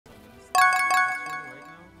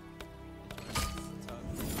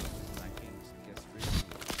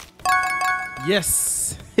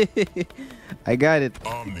Yes. I got it.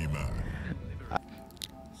 Omni Man.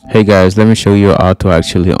 Hey guys, let me show you how to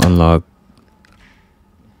actually unlock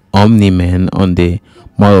Omni Man on the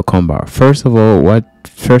Mortal Kombat. First of all, what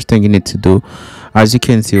first thing you need to do, as you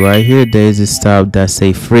can see right here, there is a tab that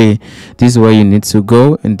say free. This is where you need to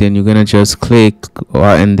go, and then you're gonna just click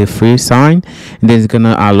in the free sign, and then it's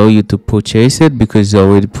gonna allow you to purchase it because you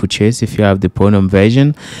already purchased if you have the premium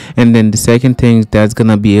version. And then the second thing that's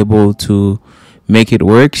gonna be able to make it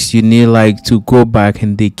works, you need like to go back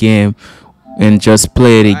in the game and just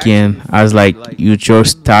play it again as like you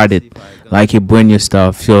just started like a brand new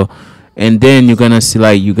stuff. So and then you're gonna see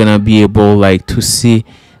like you're gonna be able like to see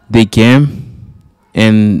the game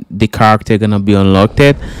and the character gonna be unlocked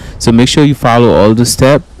it. So make sure you follow all the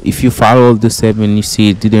step. If you follow all the step and you see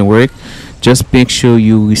it didn't work, just make sure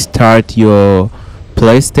you restart your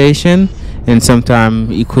PlayStation. And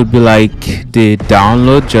sometime it could be like the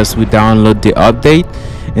download, just we download the update,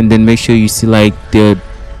 and then make sure you see like the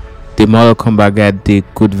Mortal Kombat got the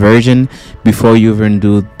good version before you even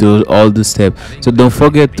do all the steps. So don't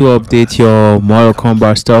forget to update your Mortal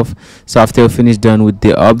Kombat stuff. So after you finish done with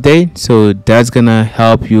the update, so that's gonna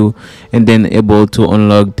help you and then able to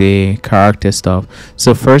unlock the character stuff.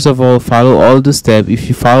 So first of all, follow all the steps. If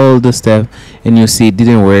you follow all the steps and you see it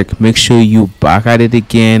didn't work, make sure you back at it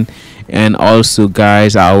again. And also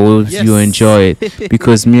guys, I hope you enjoy it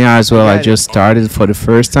because me as well, I just started for the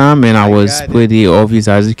first time and I was pretty obvious.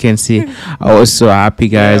 As you can see, I was so happy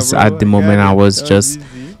guys. At the moment I was just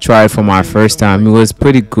tried for my first time. It was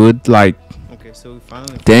pretty good, like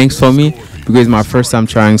thanks for me because my first time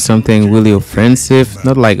trying something really offensive,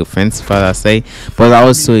 not like offensive as I say, but I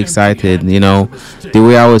was so excited, you know, the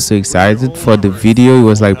way I was so excited for the video. It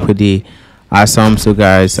was like pretty awesome. So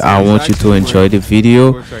guys, I want you to enjoy the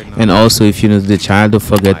video, and also if you're new to the channel, don't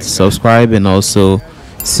forget to subscribe, and also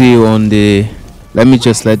see you on the, let me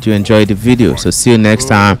just let you enjoy the video. So see you next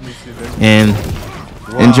time and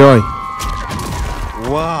enjoy.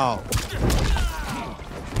 Wow.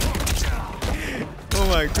 Oh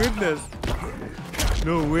my goodness.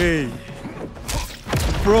 No way.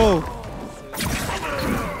 Bro.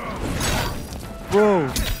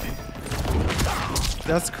 Bro.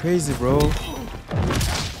 That's crazy, bro.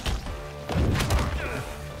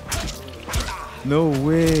 No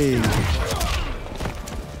way.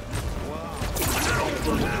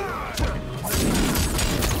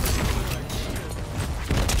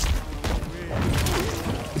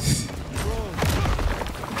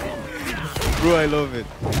 Bro, I love it.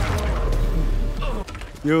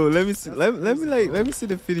 Yo, let me see. Let me see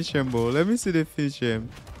the finish him, bro. Let me see the finish him.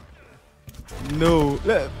 No,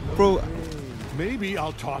 bro. Maybe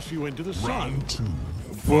I'll toss you into the sun.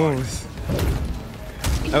 Bro,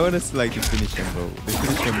 I wanna see like the finish him, bro. The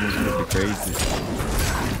finish him is gonna be crazy.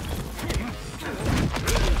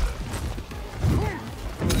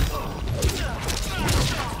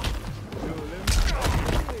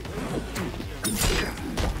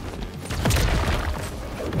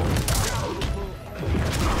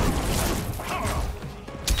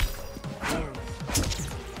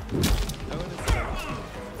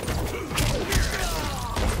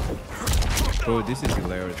 Bro, this is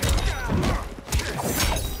hilarious.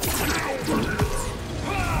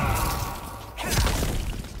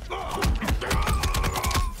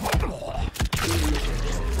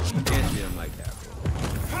 Can't beat him like that,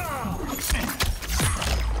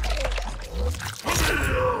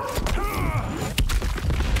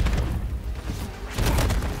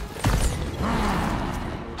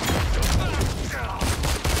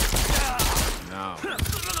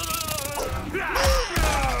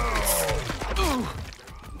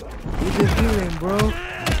 what you doing, bro?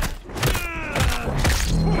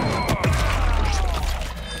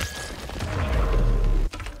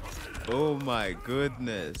 Oh my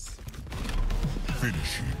goodness.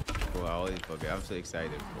 Finish him. Bro, I always forget. I'm so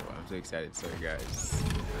excited, bro. I'm so excited. Sorry, guys.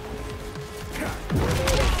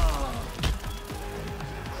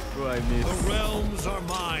 Bro, I missed. The realms are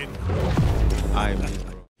mine. I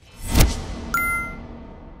missed.